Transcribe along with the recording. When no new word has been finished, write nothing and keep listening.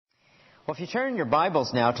Well, if you turn your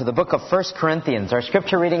Bibles now to the book of 1 Corinthians, our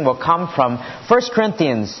scripture reading will come from 1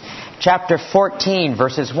 Corinthians chapter 14,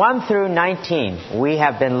 verses 1 through 19. We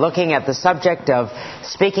have been looking at the subject of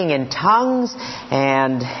speaking in tongues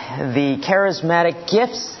and the charismatic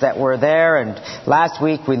gifts that were there. And last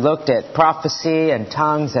week we looked at prophecy and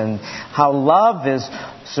tongues and how love is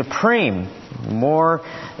supreme, more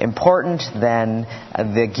important than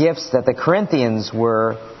the gifts that the Corinthians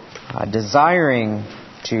were desiring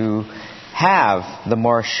to have, the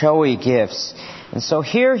more showy gifts. And so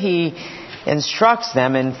here he instructs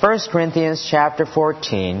them in 1 Corinthians chapter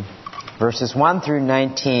 14, verses 1 through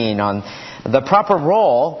 19, on the proper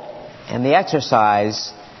role and the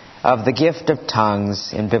exercise of the gift of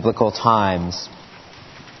tongues in biblical times.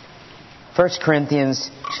 1 Corinthians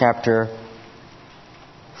chapter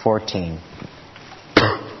 14.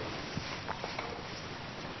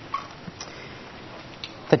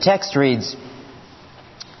 The text reads,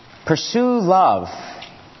 "Pursue love,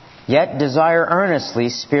 yet desire earnestly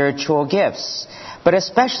spiritual gifts, but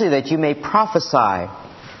especially that you may prophesy.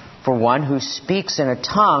 For one who speaks in a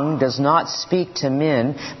tongue does not speak to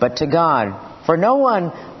men, but to God. For no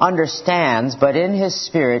one understands, but in his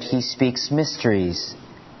spirit he speaks mysteries.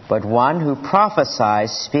 But one who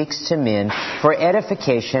prophesies speaks to men for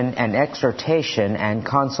edification and exhortation and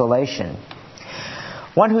consolation.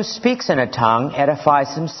 One who speaks in a tongue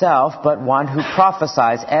edifies himself, but one who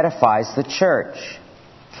prophesies edifies the church.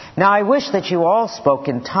 Now I wish that you all spoke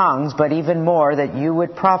in tongues, but even more that you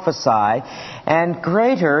would prophesy. And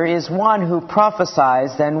greater is one who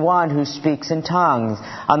prophesies than one who speaks in tongues,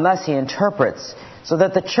 unless he interprets, so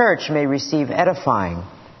that the church may receive edifying.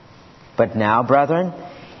 But now, brethren,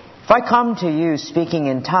 if I come to you speaking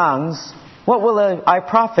in tongues, what will I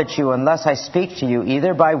profit you unless I speak to you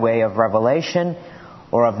either by way of revelation,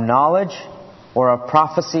 or of knowledge, or of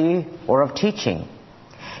prophecy, or of teaching?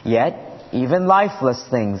 Yet, even lifeless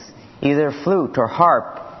things, either flute or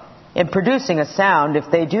harp, in producing a sound,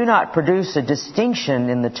 if they do not produce a distinction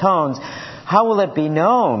in the tones, how will it be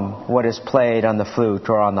known what is played on the flute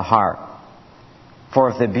or on the harp? For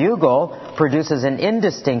if the bugle produces an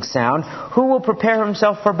indistinct sound, who will prepare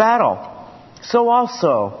himself for battle? So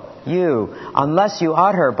also you, unless you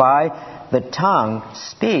utter by the tongue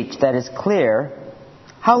speech that is clear,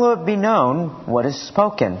 how will it be known what is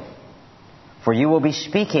spoken? For you will be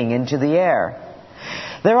speaking into the air.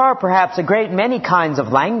 There are perhaps a great many kinds of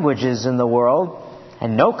languages in the world,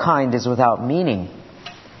 and no kind is without meaning.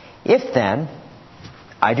 If then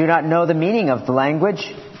I do not know the meaning of the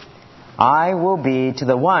language, I will be to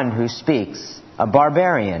the one who speaks a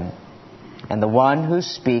barbarian, and the one who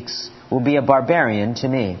speaks will be a barbarian to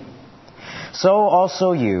me. So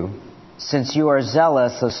also you, since you are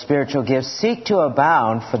zealous of spiritual gifts, seek to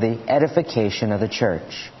abound for the edification of the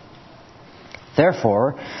church.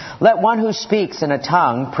 Therefore, let one who speaks in a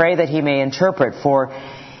tongue pray that he may interpret. For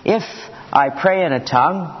if I pray in a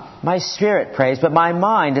tongue, my spirit prays, but my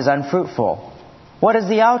mind is unfruitful. What is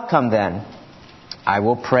the outcome then? I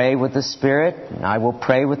will pray with the spirit, and I will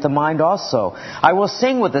pray with the mind also. I will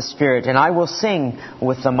sing with the spirit, and I will sing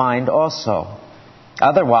with the mind also.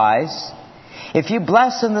 Otherwise, if you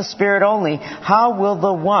bless in the Spirit only, how will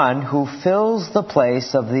the one who fills the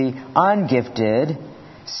place of the ungifted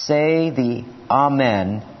say the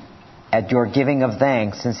Amen at your giving of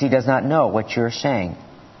thanks, since he does not know what you are saying?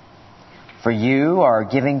 For you are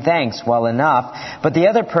giving thanks well enough, but the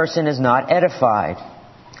other person is not edified.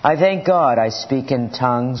 I thank God I speak in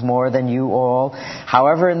tongues more than you all.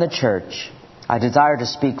 However, in the church, I desire to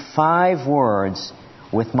speak 5 words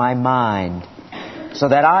with my mind, so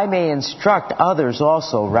that I may instruct others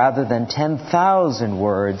also, rather than 10,000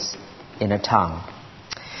 words in a tongue."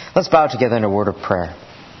 Let's bow together in a word of prayer.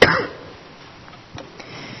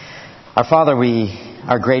 Our Father, we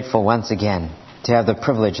are grateful once again to have the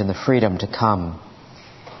privilege and the freedom to come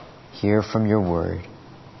hear from your word.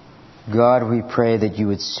 God, we pray that you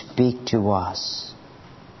would speak to us,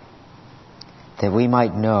 that we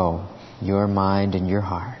might know your mind and your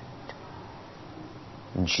heart.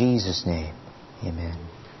 In Jesus' name. Amen.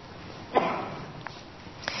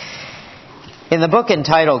 In the book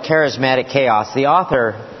entitled Charismatic Chaos, the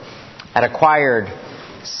author had acquired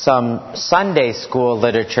some Sunday school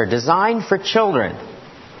literature designed for children.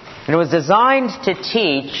 And it was designed to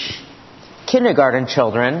teach kindergarten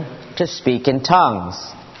children to speak in tongues.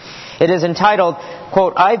 It is entitled,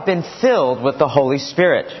 quote, "I've been filled with the Holy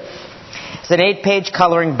Spirit." It's an 8-page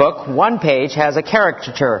coloring book. One page has a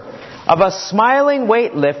caricature of a smiling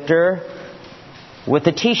weightlifter with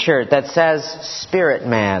a t-shirt that says Spirit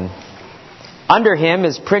Man. Under him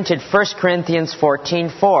is printed 1 Corinthians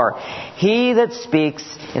 14:4. He that speaks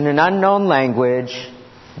in an unknown language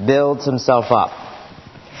builds himself up.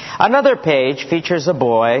 Another page features a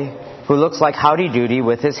boy who looks like Howdy Doody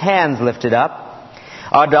with his hands lifted up.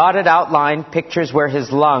 A dotted outline pictures where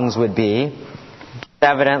his lungs would be.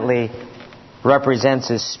 Evidently represents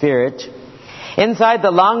his spirit. Inside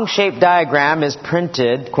the lung-shaped diagram is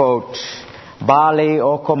printed, quote, Bali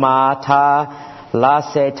okoma ta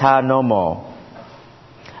laseta nomo.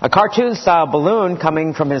 A cartoon-style balloon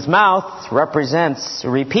coming from his mouth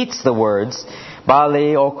repeats the words,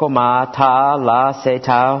 Bali okoma ta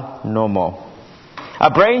laseta nomo. A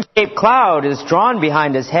brain-shaped cloud is drawn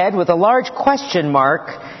behind his head with a large question mark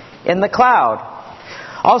in the cloud.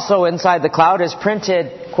 Also inside the cloud is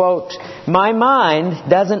printed, quote, My mind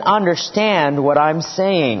doesn't understand what I'm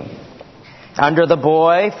saying. Under the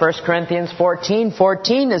boy, 1 Corinthians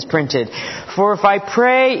 14:14 is printed. For if I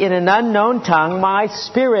pray in an unknown tongue, my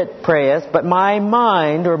spirit prayeth, but my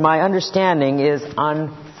mind or my understanding is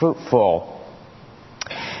unfruitful.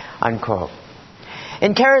 Unquote.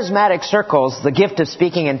 In charismatic circles, the gift of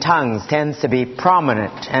speaking in tongues tends to be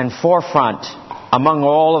prominent and forefront among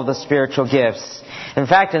all of the spiritual gifts. In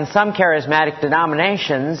fact, in some charismatic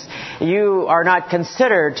denominations, you are not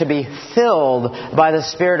considered to be filled by the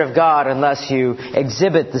Spirit of God unless you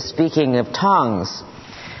exhibit the speaking of tongues.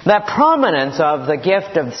 That prominence of the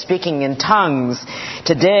gift of speaking in tongues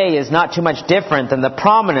today is not too much different than the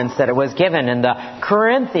prominence that it was given in the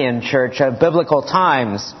Corinthian church of biblical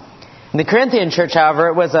times. In the Corinthian church, however,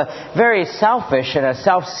 it was a very selfish and a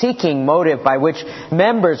self-seeking motive by which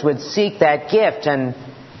members would seek that gift, and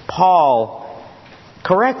Paul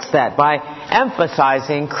corrects that by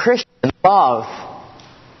emphasizing Christian love.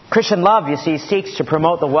 Christian love, you see, seeks to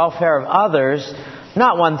promote the welfare of others,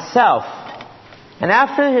 not oneself. And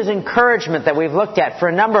after his encouragement that we've looked at for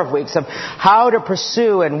a number of weeks of how to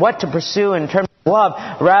pursue and what to pursue in terms of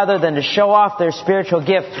love rather than to show off their spiritual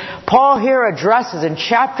gift, Paul here addresses in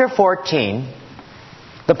chapter 14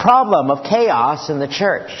 the problem of chaos in the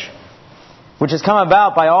church, which has come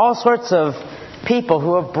about by all sorts of people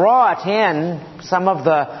who have brought in some of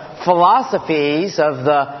the philosophies of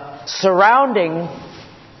the surrounding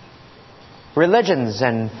religions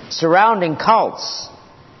and surrounding cults.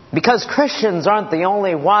 Because Christians aren't the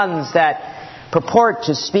only ones that purport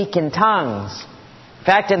to speak in tongues. In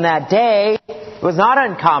fact, in that day, it was not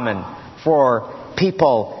uncommon for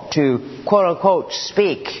people to, quote-unquote,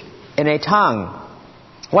 speak in a tongue.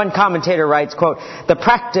 One commentator writes, quote, the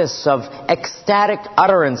practice of ecstatic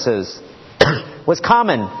utterances was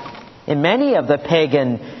common in many of the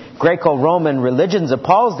pagan Greco-Roman religions of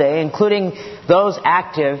Paul's day, including those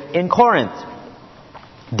active in Corinth.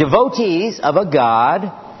 Devotees of a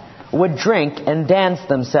god would drink and dance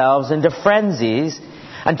themselves into frenzies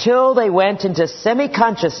until they went into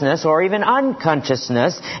semi-consciousness or even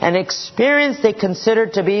unconsciousness, an experience they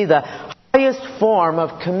considered to be the highest form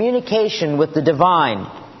of communication with the divine.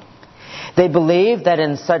 They believed that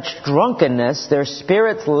in such drunkenness, their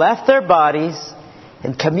spirits left their bodies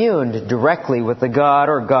and communed directly with the god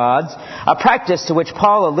or gods, a practice to which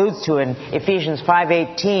Paul alludes to in Ephesians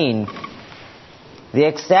 5:18. The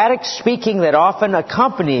ecstatic speaking that often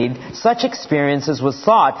accompanied such experiences was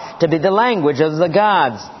thought to be the language of the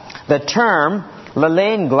gods. The term,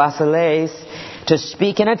 lalein glasiles, to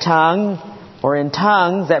speak in a tongue or in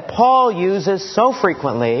tongues that Paul uses so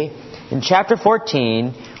frequently in chapter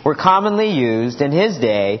 14, were commonly used in his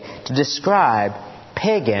day to describe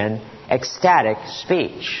pagan ecstatic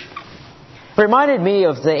speech. It reminded me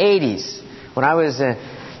of the 80s. When I was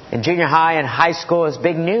in junior high and high school, it was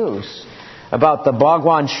big news about the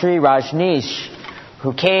Bhagwan Sri Rajneesh,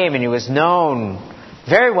 who came and he was known,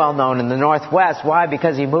 very well known in the Northwest. Why?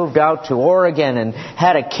 Because he moved out to Oregon and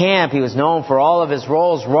had a camp. He was known for all of his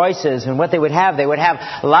Rolls Royces, and what they would have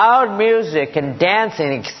loud music and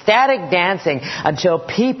dancing, ecstatic dancing, until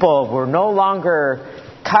people were no longer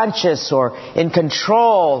conscious or in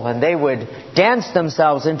control, and they would dance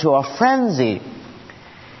themselves into a frenzy.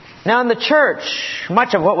 Now in the church,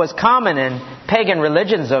 much of what was common in pagan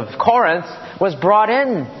religions of Corinth was brought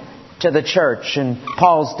in to the church in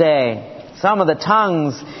Paul's day. Some of the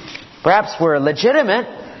tongues perhaps were legitimate.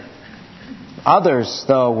 Others,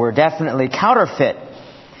 though, were definitely counterfeit.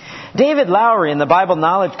 David Lowry in the Bible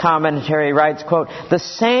Knowledge Commentary writes, quote, the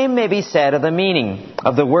same may be said of the meaning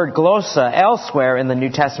of the word glossa elsewhere in the New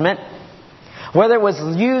Testament. Whether it was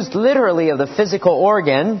used literally of the physical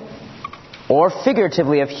organ or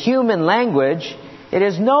figuratively of human language, it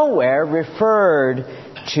is nowhere referred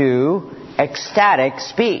to ecstatic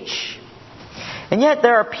speech. And yet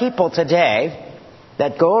there are people today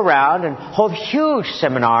that go around and hold huge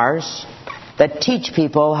seminars that teach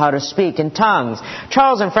people how to speak in tongues.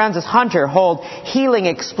 Charles and Francis Hunter hold healing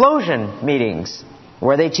explosion meetings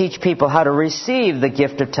where they teach people how to receive the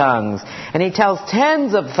gift of tongues. And he tells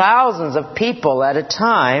tens of thousands of people at a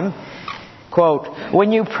time, quote,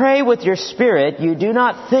 "When you pray with your spirit, you do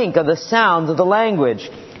not think of the sounds of the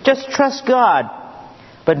language. Just trust God,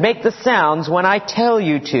 but make the sounds when I tell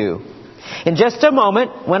you to. In just a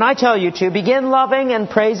moment, when I tell you to, begin loving and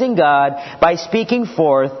praising God by speaking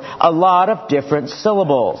forth a lot of different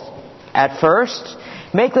syllables. At first,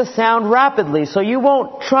 make the sound rapidly so you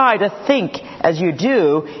won't try to think as you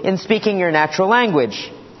do in speaking your natural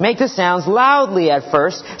language. Make the sounds loudly at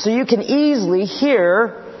first so you can easily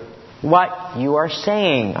hear what you are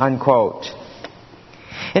saying," unquote.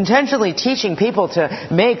 Intentionally teaching people to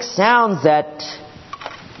make sounds that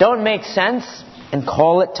don't make sense and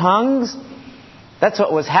call it tongues. That's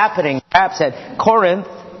what was happening perhaps at Corinth.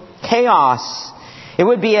 Chaos. It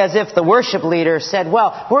would be as if the worship leader said,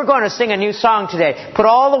 "Well, we're going to sing a new song today. Put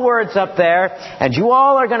all the words up there and you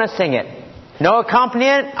all are going to sing it. No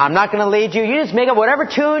accompaniment. I'm not going to lead you. You just make up whatever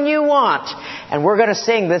tune you want. And we're going to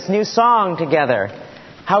sing this new song together."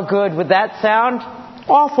 How good would that sound?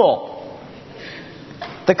 Awful.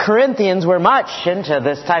 The Corinthians were much into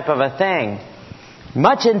this type of a thing.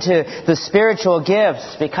 Much into the spiritual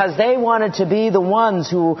gifts because they wanted to be the ones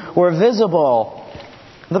who were visible.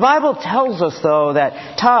 The Bible tells us, though,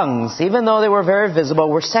 that tongues, even though they were very visible,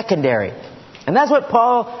 were secondary. And that's what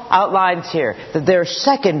Paul outlines here, that they're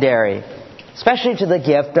secondary, especially to the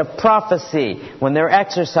gift of prophecy when they're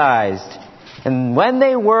exercised. And when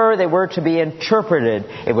they were to be interpreted.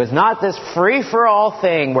 It was not this free-for-all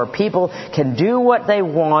thing where people can do what they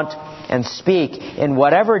want and speak in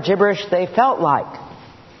whatever gibberish they felt like.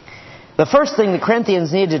 The first thing the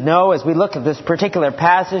Corinthians need to know as we look at this particular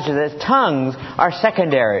passage is that tongues are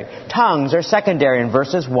secondary. Tongues are secondary in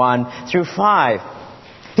verses 1 through 5.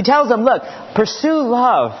 He tells them, look, pursue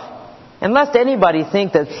love. And lest anybody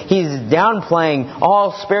think that he's downplaying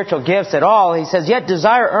all spiritual gifts at all, he says, yet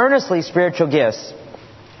desire earnestly spiritual gifts,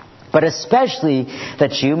 but especially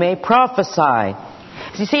that you may prophesy.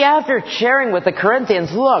 You see, after sharing with the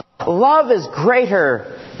Corinthians, look, love is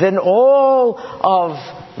greater than all of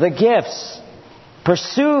the gifts.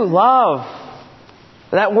 Pursue love.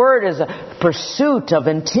 That word is a pursuit of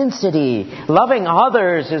intensity. Loving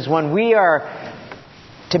others is when we are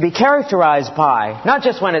to be characterized by. Not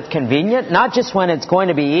just when it's convenient, not just when it's going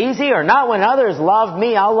to be easy, or not when others love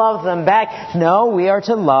me, I'll love them back. No, we are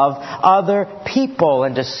to love other people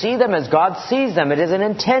and to see them as God sees them. It is an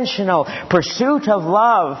intentional pursuit of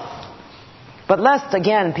love. But lest,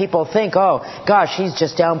 again, people think, oh, gosh, he's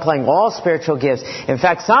just downplaying all spiritual gifts. In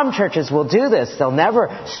fact, some churches will do this. They'll never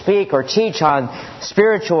speak or teach on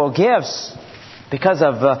spiritual gifts because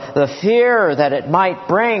of the fear that it might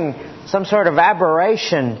bring some sort of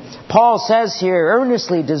aberration. Paul says here,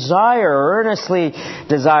 earnestly desire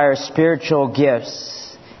spiritual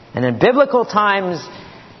gifts. And in biblical times,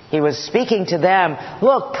 he was speaking to them,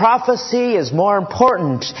 look, prophecy is more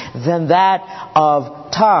important than that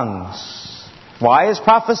of tongues. Why is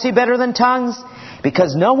prophecy better than tongues?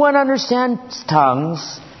 Because no one understands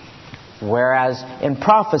tongues, whereas in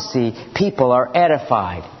prophecy, people are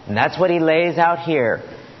edified. And that's what he lays out here.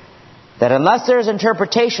 That unless there's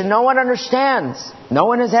interpretation, no one understands. No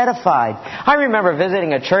one is edified. I remember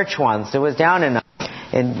visiting a church once. It was down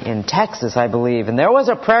in Texas, I believe. And there was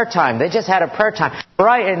a prayer time. They just had a prayer time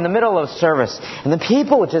right in the middle of service. And the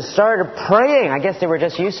people just started praying. I guess they were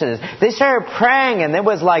just used to this. They started praying, and it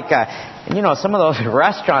was like some of those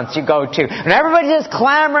restaurants you go to. And everybody just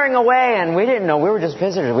clamoring away. And we didn't know. We were just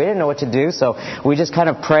visitors. We didn't know what to do. So we just kind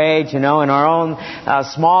of prayed, in our own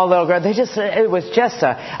small little group. It was just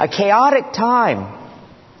a chaotic time.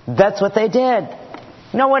 That's what they did.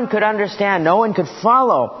 No one could understand. No one could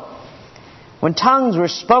follow. When tongues were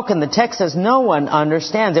spoken, the text says no one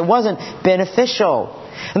understands. It wasn't beneficial.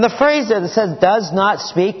 And the phrase that says, does not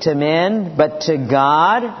speak to men, but to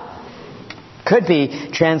God, could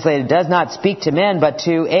be translated, does not speak to men, but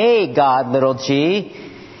to a God, little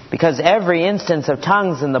g, because every instance of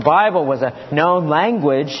tongues in the Bible was a known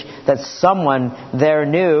language that someone there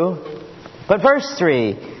knew. But verse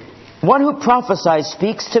 3, one who prophesies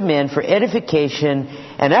speaks to men for edification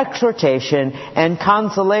and exhortation and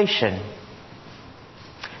consolation.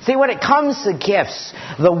 See, when it comes to gifts,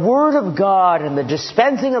 the Word of God and the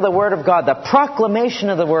dispensing of the Word of God, the proclamation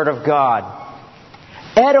of the Word of God,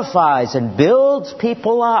 edifies and builds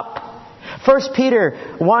people up. 1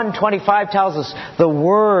 Peter 1:25 tells us, the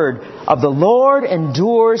Word of the Lord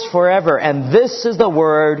endures forever, and this is the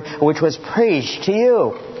Word which was preached to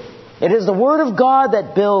you. It is the Word of God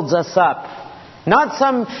that builds us up. Not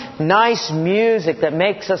some nice music that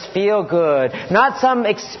makes us feel good. Not some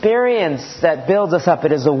experience that builds us up.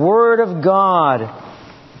 It is the Word of God.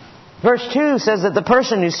 Verse 2 says that the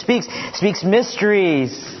person who speaks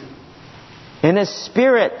mysteries in his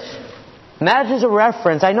spirit. And that is a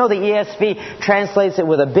reference. I know the ESV translates it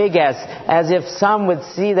with a big S, as if some would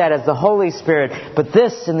see that as the Holy Spirit. But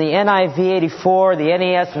this in the NIV 84, the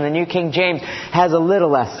NES, and the New King James has a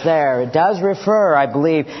little s there. It does refer, I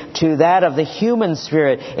believe, to that of the human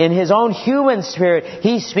spirit. In his own human spirit,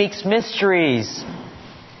 he speaks mysteries.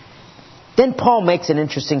 Then Paul makes an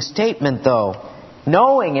interesting statement, though,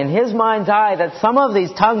 knowing in his mind's eye that some of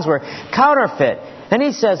these tongues were counterfeit. And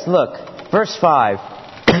he says, look, verse 5.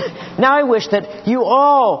 Now I wish that you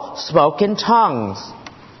all spoke in tongues,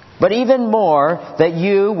 but even more that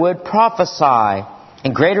you would prophesy.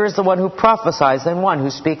 And greater is the one who prophesies than one who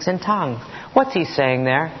speaks in tongues. What's he saying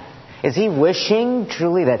there? Is he wishing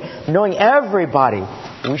truly that, knowing everybody,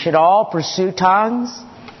 we should all pursue tongues?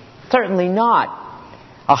 Certainly not.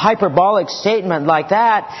 A hyperbolic statement like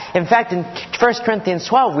that. In fact, in 1 Corinthians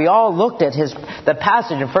 12, we all looked at the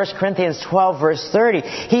passage in 1 Corinthians 12, verse 30.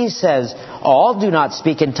 He says, all do not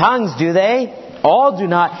speak in tongues, do they? All do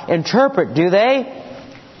not interpret, do they?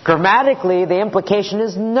 Grammatically, the implication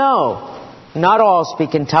is no. Not all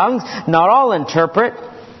speak in tongues. Not all interpret.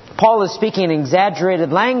 Paul is speaking in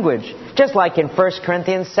exaggerated language. Just like in 1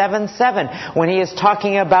 Corinthians 7:7, when he is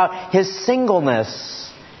talking about his singleness,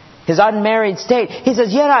 his unmarried state. He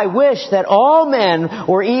says, yet I wish that all men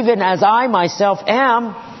were even as I myself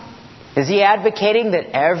am. Is he advocating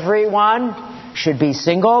that everyone should be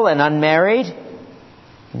single and unmarried?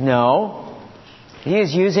 No. He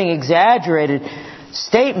is using exaggerated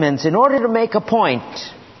statements in order to make a point.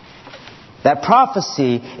 That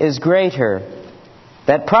prophecy is greater.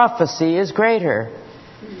 That prophecy is greater.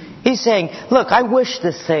 He's saying, look, I wish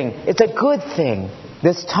this thing. It's a good thing.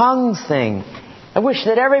 This tongues thing. I wish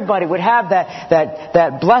that everybody would have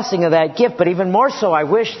that blessing of that gift, but even more so, I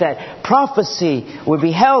wish that prophecy would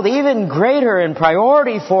be held even greater in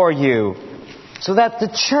priority for you, so that the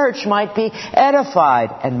church might be edified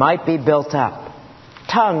and might be built up.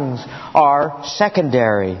 Tongues are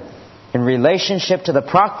secondary in relationship to the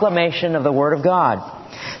proclamation of the Word of God.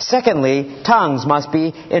 Secondly, tongues must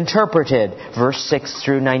be interpreted, verse 6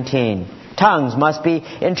 through 19. Tongues must be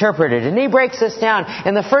interpreted. And he breaks this down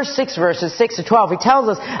in the first 6 verses, 6 to 12. He tells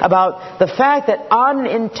us about the fact that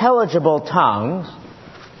unintelligible tongues,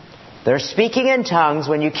 they're speaking in tongues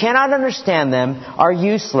when you cannot understand them, are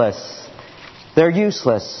useless. They're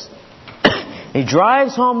useless. He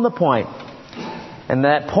drives home the point. And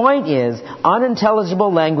that point is,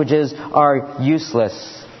 unintelligible languages are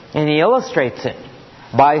useless. And he illustrates it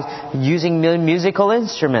by using musical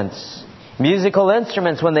instruments. Musical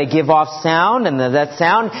instruments, when they give off sound and that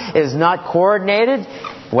sound is not coordinated,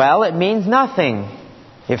 well, it means nothing.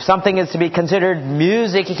 If something is to be considered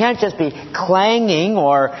music, it can't just be clanging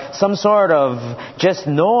or some sort of just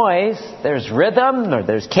noise. There's rhythm, or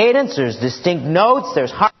there's cadence, there's distinct notes,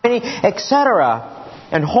 there's harmony, etc.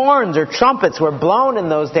 And horns or trumpets were blown in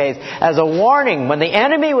those days as a warning. When the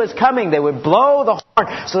enemy was coming, they would blow the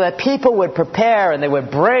horn so that people would prepare and they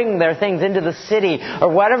would bring their things into the city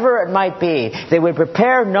or whatever it might be. They would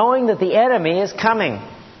prepare knowing that the enemy is coming.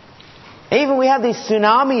 Even we have these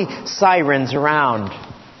tsunami sirens around.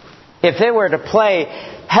 If they were to play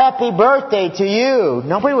happy birthday to you,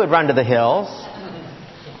 nobody would run to the hills.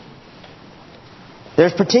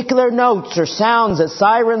 There's particular notes or sounds that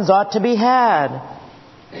sirens ought to be had.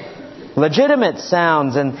 Legitimate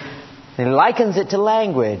sounds, and he likens it to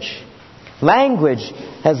language. Language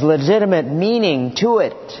has legitimate meaning to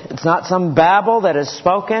it. It's not some babble that is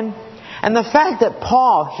spoken. And the fact that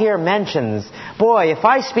Paul here mentions, boy, if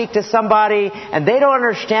I speak to somebody and they don't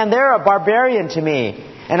understand, they're a barbarian to me,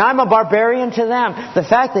 and I'm a barbarian to them. The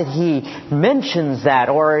fact that he mentions that,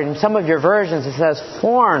 or in some of your versions it says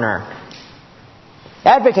foreigner,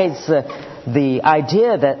 advocates the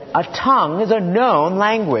idea that a tongue is a known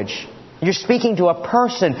language. You're speaking to a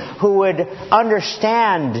person who would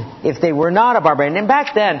understand if they were not a barbarian. And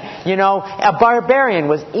back then, a barbarian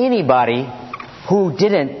was anybody who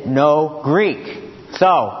didn't know Greek.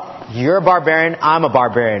 So, you're a barbarian, I'm a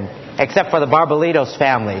barbarian. Except for the Barbalitos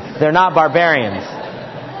family. They're not barbarians.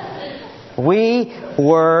 We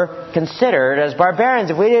were considered as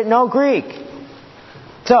barbarians if we didn't know Greek.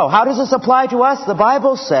 So, how does this apply to us? The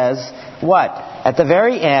Bible says, what? At the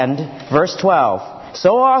very end, verse 12.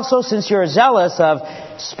 So also, since you are zealous of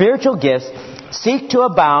spiritual gifts, seek to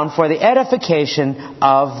abound for the edification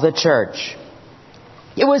of the church.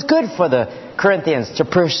 It was good for the Corinthians to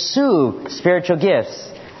pursue spiritual gifts.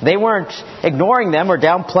 They weren't ignoring them or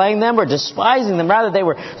downplaying them or despising them. Rather, they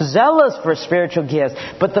were zealous for spiritual gifts.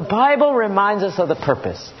 But the Bible reminds us of the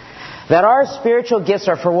purpose. That our spiritual gifts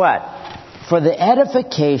are for what? for the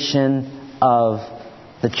edification of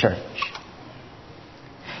the church.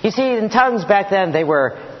 You see, in tongues back then, they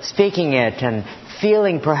were speaking it and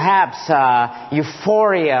feeling perhaps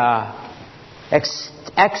euphoria,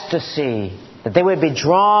 ecstasy, that they would be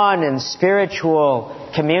drawn in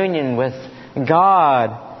spiritual communion with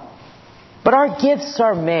God. But our gifts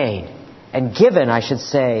are made, and given, I should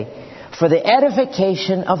say, for the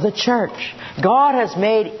edification of the church. God has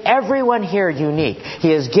made everyone here unique. He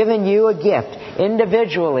has given you a gift,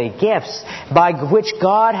 individually, gifts by which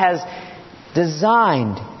God has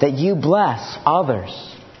designed that you bless others.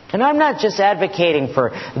 And I'm not just advocating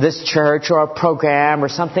for this church or a program or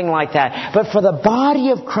something like that, but for the body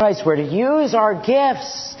of Christ. We're to use our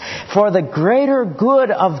gifts for the greater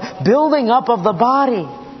good of building up of the body.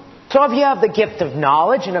 So if you have the gift of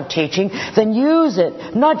knowledge and of teaching, then use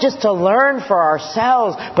it, not just to learn for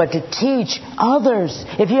ourselves, but to teach others.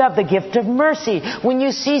 If you have the gift of mercy, when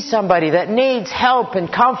you see somebody that needs help and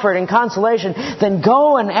comfort and consolation, then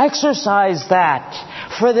go and exercise that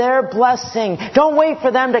for their blessing. Don't wait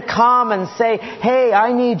for them to come and say, hey,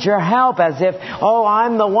 I need your help, as if, oh,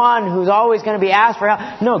 I'm the one who's always going to be asked for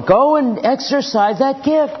help. No, go and exercise that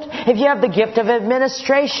gift. If you have the gift of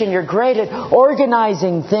administration, you're great at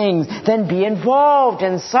organizing things, then be involved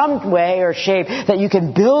in some way or shape that you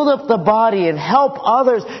can build up the body and help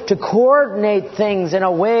others to coordinate things in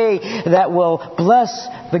a way that will bless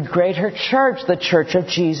the greater church, the Church of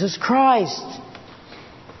Jesus Christ.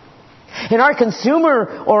 In our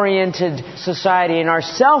consumer-oriented society, in our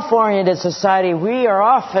self-oriented society, we are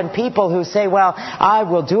often people who say, well, I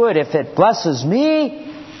will do it if it blesses me,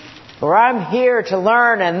 or I'm here to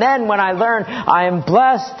learn, and then when I learn, I am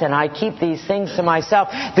blessed, and I keep these things to myself.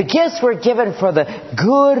 The gifts were given for the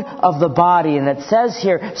good of the body, and it says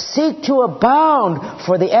here, seek to abound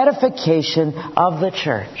for the edification of the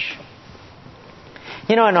church.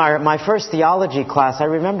 You know, in my first theology class, I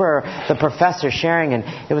remember the professor sharing, and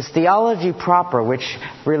it was theology proper, which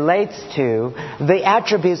relates to the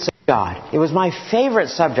attributes of God. It was my favorite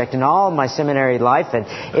subject in all of my seminary life, and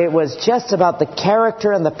it was just about the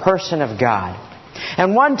character and the person of God.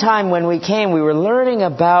 And one time when we came, we were learning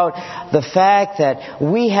about the fact that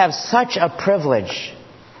we have such a privilege.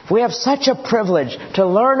 We have such a privilege to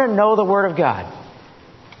learn and know the Word of God.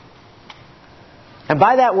 And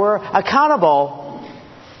by that, we're accountable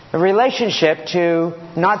a relationship to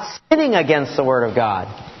not sinning against the Word of God.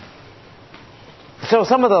 So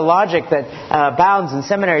some of the logic that abounds in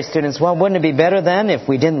seminary students, well, wouldn't it be better then if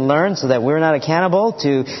we didn't learn so that we're not accountable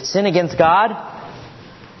to sin against God?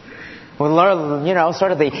 We'll learn,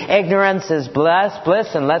 sort of the ignorance is bliss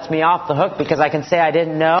and lets me off the hook because I can say I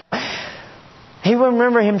didn't know. He would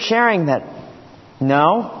remember him sharing that,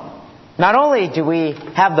 no. Not only do we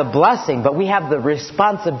have the blessing, but we have the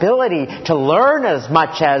responsibility to learn as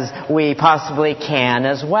much as we possibly can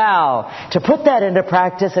as well. To put that into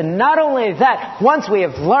practice, and not only that, once we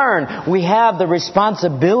have learned, we have the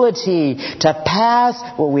responsibility to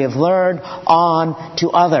pass what we have learned on to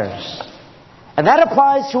others. And that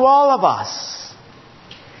applies to all of us.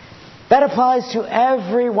 That applies to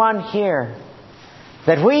everyone here.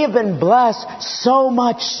 That we have been blessed so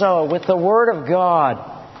much so with the Word of God.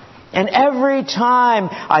 And every time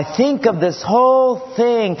I think of this whole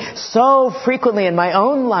thing so frequently in my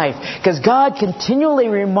own life, because God continually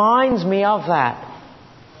reminds me of that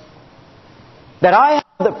I have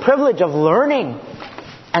the privilege of learning.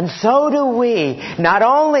 And so do we. Not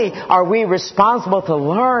only are we responsible to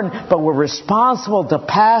learn, but we're responsible to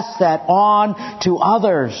pass that on to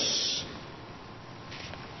others.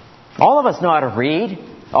 All of us know how to read.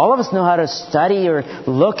 All of us know how to study or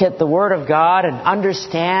look at the Word of God and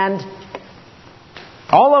understand.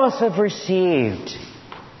 All of us have received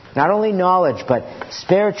not only knowledge, but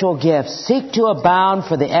spiritual gifts. Seek to abound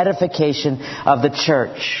for the edification of the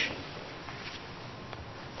church.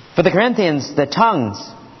 For the Corinthians, the tongues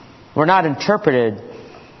were not interpreted,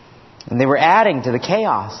 and they were adding to the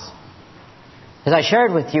chaos. As I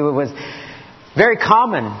shared with you, it was very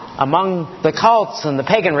common among the cults and the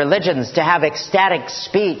pagan religions to have ecstatic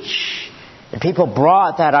speech. And people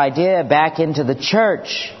brought that idea back into the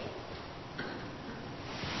church.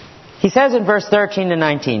 He says in verse 13 to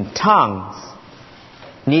 19, tongues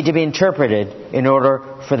need to be interpreted in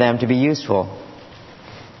order for them to be useful.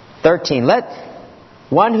 13, let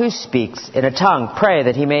one who speaks in a tongue pray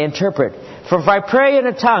that he may interpret. For if I pray in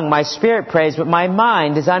a tongue, my spirit prays, but my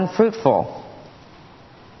mind is unfruitful.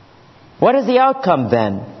 What is the outcome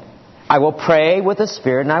then? I will pray with the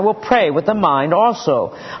Spirit, and I will pray with the mind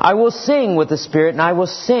also. I will sing with the Spirit, and I will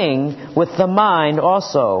sing with the mind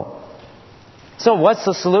also. So what's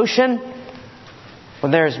the solution?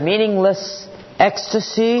 When there's meaningless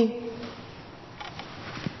ecstasy,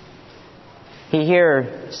 he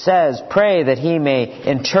here says, pray that he may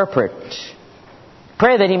interpret.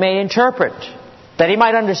 Pray that he may interpret. That he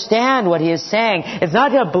might understand what he is saying. It's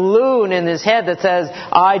not a balloon in his head that says,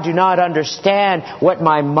 I do not understand what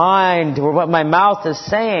my mind or what my mouth is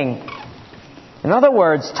saying. In other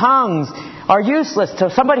words, tongues are useless to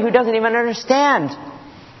somebody who doesn't even understand.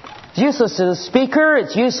 It's useless to the speaker.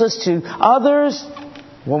 It's useless to others.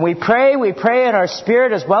 When we pray in our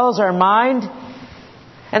spirit as well as our mind.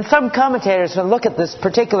 And some commentators will look at this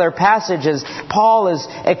particular passage as Paul is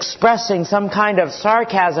expressing some kind of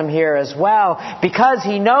sarcasm here as well, because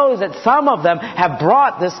he knows that some of them have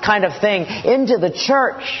brought this kind of thing into the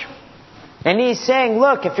church. And he's saying,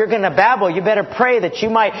 look, if you're going to babble, you better pray that you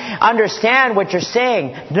might understand what you're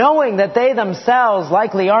saying, knowing that they themselves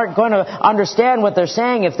likely aren't going to understand what they're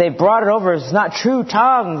saying if they've brought it over as not true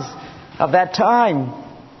tongues of that time.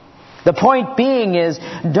 The point being is,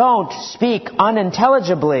 don't speak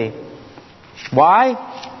unintelligibly. Why?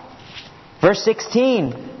 Verse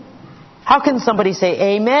 16. How can somebody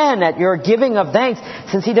say amen at your giving of thanks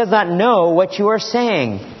since he does not know what you are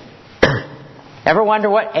saying? Ever wonder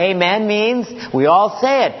what amen means? We all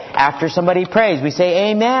say it after somebody prays. We say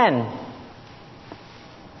amen.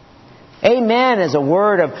 Amen is a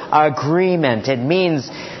word of agreement. It means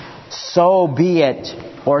so be it,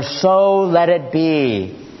 or so let it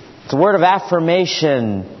be. It's a word of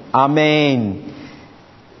affirmation. Amen.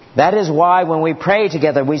 That is why when we pray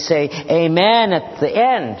together, we say amen at the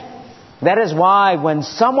end. That is why when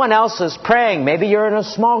someone else is praying, maybe you're in a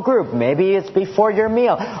small group, maybe it's before your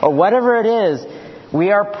meal, or whatever it is,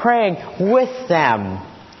 we are praying with them.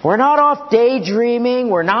 We're not off daydreaming.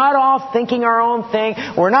 We're not off thinking our own thing.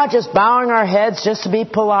 We're not just bowing our heads just to be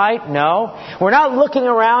polite. No. We're not looking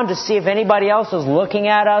around to see if anybody else is looking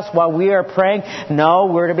at us while we are praying. No,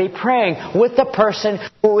 we're to be praying with the person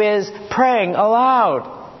who is praying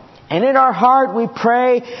aloud. And in our heart we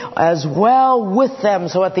pray as well with them.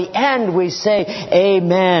 So at the end we say,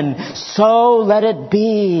 amen. So let it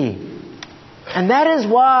be. And that is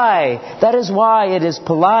why it is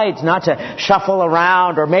polite not to shuffle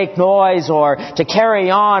around or make noise or to carry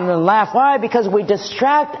on and laugh. Why? Because we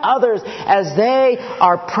distract others as they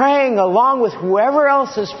are praying along with whoever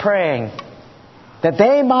else is praying. That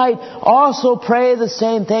they might also pray the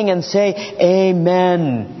same thing and say,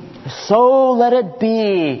 amen. So let it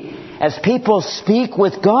be as people speak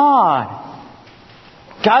with God.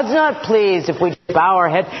 God's not pleased if we bow our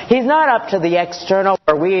heads. He's not up to the external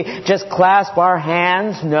where we just clasp our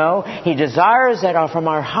hands. No, He desires that from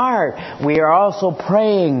our heart we are also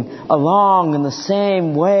praying along in the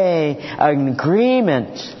same way, in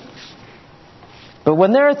agreement. But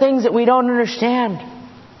when there are things that we don't understand,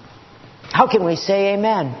 how can we say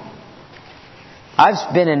amen?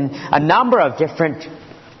 I've been in a number of different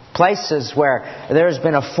places where there's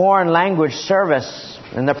been a foreign language service.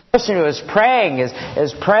 And the person who is praying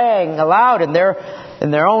is praying aloud in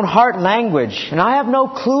their own heart language. And I have no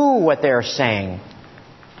clue what they're saying.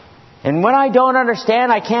 And when I don't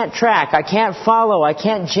understand, I can't track. I can't follow. I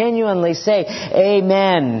can't genuinely say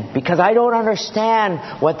amen. Because I don't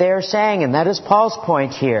understand what they're saying. And that is Paul's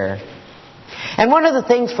point here. And one of the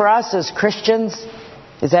things for us as Christians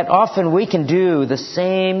is that often we can do the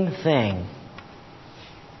same thing.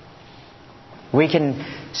 We can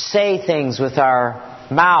say things with our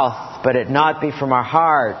mouth, but it not be from our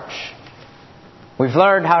heart. We've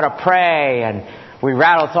learned how to pray, and we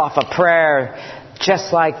rattle off a prayer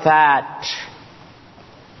just like that.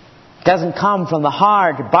 It doesn't come from the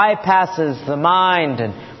heart. It bypasses the mind,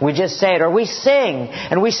 and we just say it. Or we sing,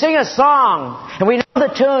 and we sing a song, and we know the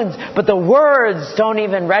tunes, but the words don't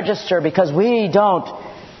even register because we don't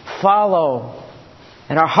follow,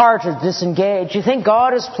 and our heart is disengaged. You think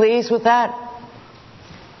God is pleased with that?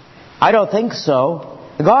 I don't think so.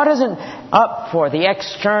 God isn't up for the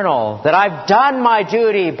external, that I've done my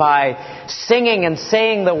duty by singing and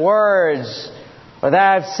saying the words, or that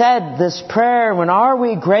I've said this prayer. When are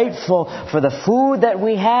we grateful for the food that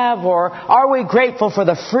we have, or are we grateful for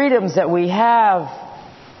the freedoms that we have?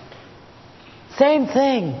 Same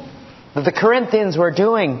thing that the Corinthians were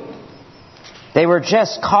doing. They were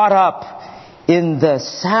just caught up in the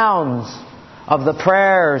sounds of the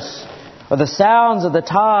prayers, or the sounds of the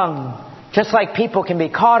tongue. Just like people can be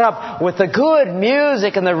caught up with the good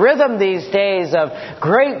music and the rhythm these days of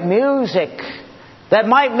great music that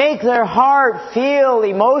might make their heart feel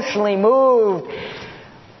emotionally moved,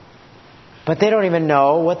 but they don't even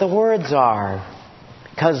know what the words are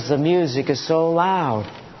because the music is so loud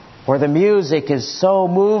or the music is so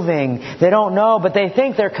moving. They don't know, but they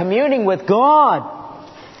think they're communing with God.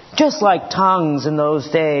 Just like tongues in those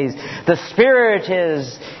days. The Spirit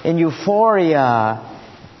is in euphoria.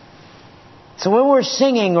 So when we're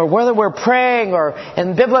singing, or whether we're praying, or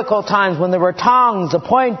in biblical times when there were tongues, the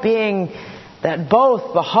point being that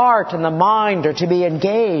both the heart and the mind are to be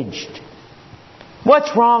engaged.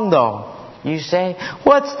 What's wrong, though, you say?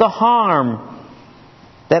 What's the harm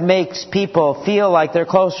that makes people feel like they're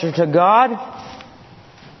closer to God?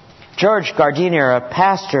 George Gardiner, a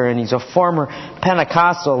pastor, and he's a former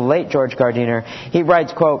Pentecostal, late George Gardiner, he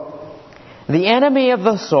writes, quote, "The enemy of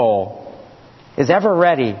the soul is ever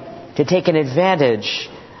ready to take an advantage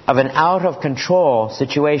of an out-of-control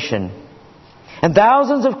situation. And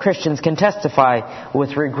thousands of Christians can testify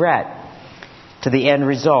with regret to the end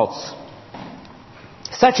results.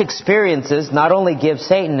 Such experiences not only give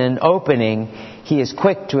Satan an opening he is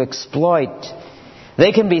quick to exploit,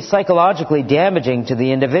 they can be psychologically damaging to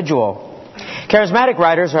the individual. Charismatic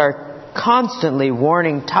writers are constantly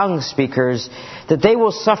warning tongue speakers that they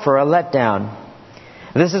will suffer a letdown.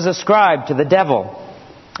 This is ascribed to the devil,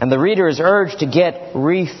 and the reader is urged to get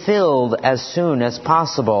refilled as soon as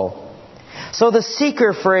possible. So the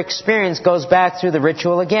seeker for experience goes back through the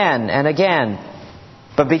ritual again and again,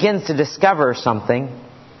 but begins to discover something.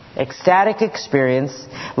 Ecstatic experience,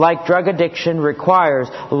 like drug addiction, requires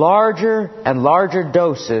larger and larger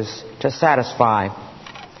doses to satisfy.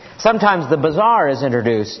 Sometimes the bizarre is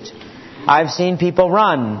introduced. I've seen people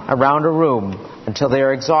run around a room until they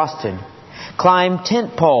are exhausted, climb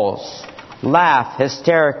tent poles, laugh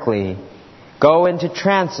hysterically, go into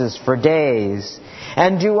trances for days,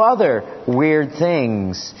 and do other weird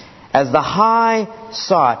things as the high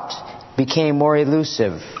sought became more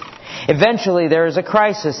elusive. Eventually there is a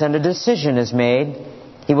crisis and a decision is made.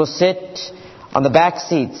 He will sit on the back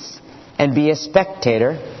seats and be a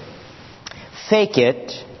spectator, fake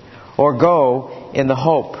it, or go in the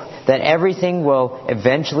hope that everything will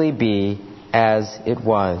eventually be as it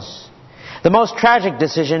was. The most tragic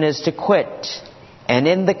decision is to quit, and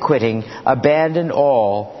in the quitting, abandon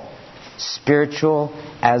all, spiritual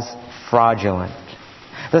as fraudulent.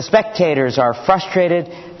 The spectators are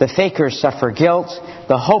frustrated, the fakers suffer guilt,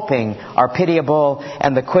 the hoping are pitiable,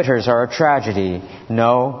 and the quitters are a tragedy.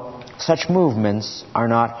 No, such movements are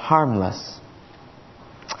not harmless.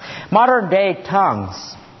 Modern day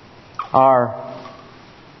tongues are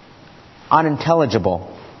unintelligible.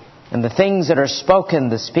 And the things that are spoken,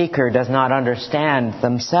 the speaker does not understand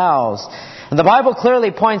themselves. And the Bible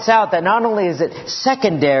clearly points out that not only is it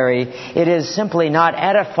secondary, it is simply not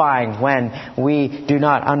edifying when we do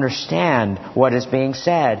not understand what is being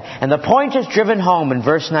said. And the point is driven home in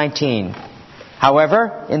verse 19.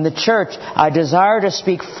 However, in the church, I desire to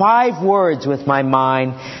speak 5 words with my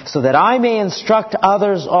mind so that I may instruct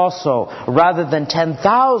others also, rather than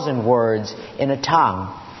 10,000 words in a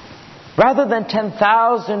tongue. Rather than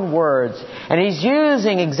 10,000 words. And he's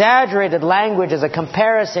using exaggerated language as a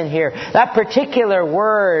comparison here. That particular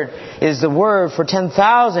word is the word for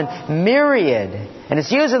 10,000, myriad. And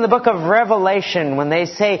it's used in the book of Revelation when they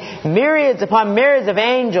say myriads upon myriads of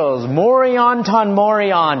angels, morion ton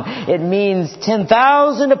morion. It means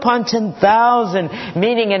 10,000 upon 10,000,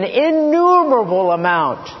 meaning an innumerable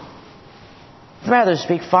amount. I'd rather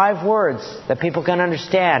speak 5 words that people can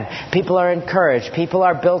understand. People are encouraged. People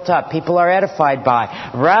are built up. People are edified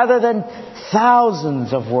by. Rather than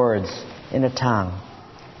thousands of words in a tongue.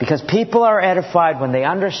 Because people are edified when they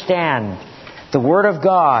understand the Word of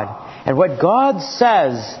God and what God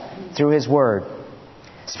says through His Word.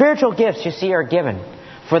 Spiritual gifts, you see, are given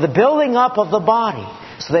for the building up of the body,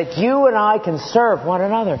 so that you and I can serve one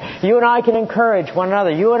another. You and I can encourage one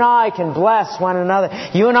another. You and I can bless one another.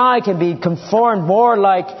 You and I can be conformed more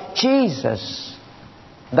like Jesus.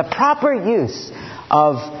 The proper use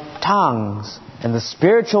of tongues and the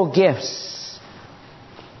spiritual gifts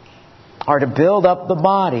are to build up the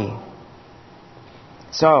body.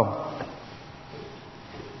 So,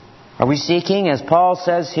 are we seeking, as Paul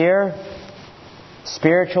says here,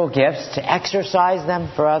 spiritual gifts to exercise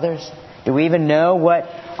them for others? Do we even know what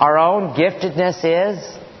our own giftedness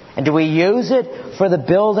is? And do we use it for the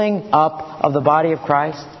building up of the body of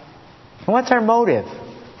Christ? And what's our motive?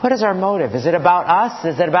 What is our motive? Is it about us?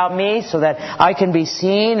 Is it about me so that I can be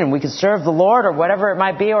seen and we can serve the Lord or whatever it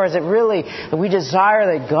might be? Or is it really that we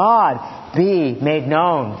desire that God be made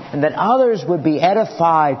known and that others would be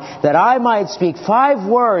edified, that I might speak 5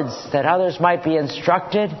 words that others might be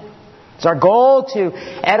instructed? Is our goal to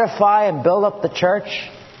edify and build up the church?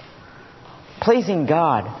 Pleasing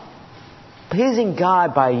God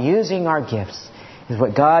by using our gifts is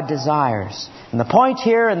what God desires. And the point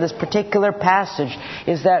here in this particular passage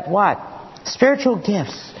is that what? Spiritual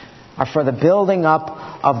gifts are for the building up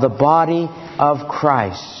of the body of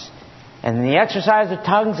Christ. And the exercise of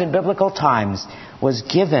tongues in biblical times was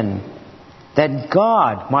given that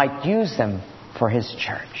God might use them for His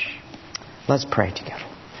church. Let's pray together.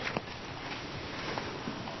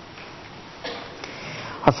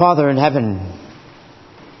 Our Father in heaven,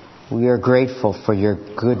 we are grateful for your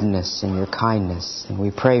goodness and your kindness. And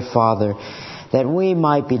we pray, Father, that we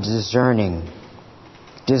might be discerning,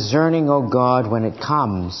 O God, when it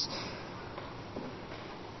comes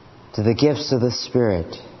to the gifts of the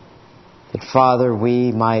Spirit. That, Father,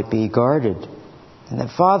 we might be guarded. And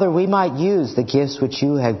that, Father, we might use the gifts which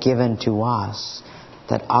you have given to us,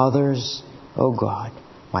 that others, O God,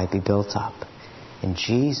 might be built up. In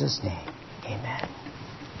Jesus' name, amen.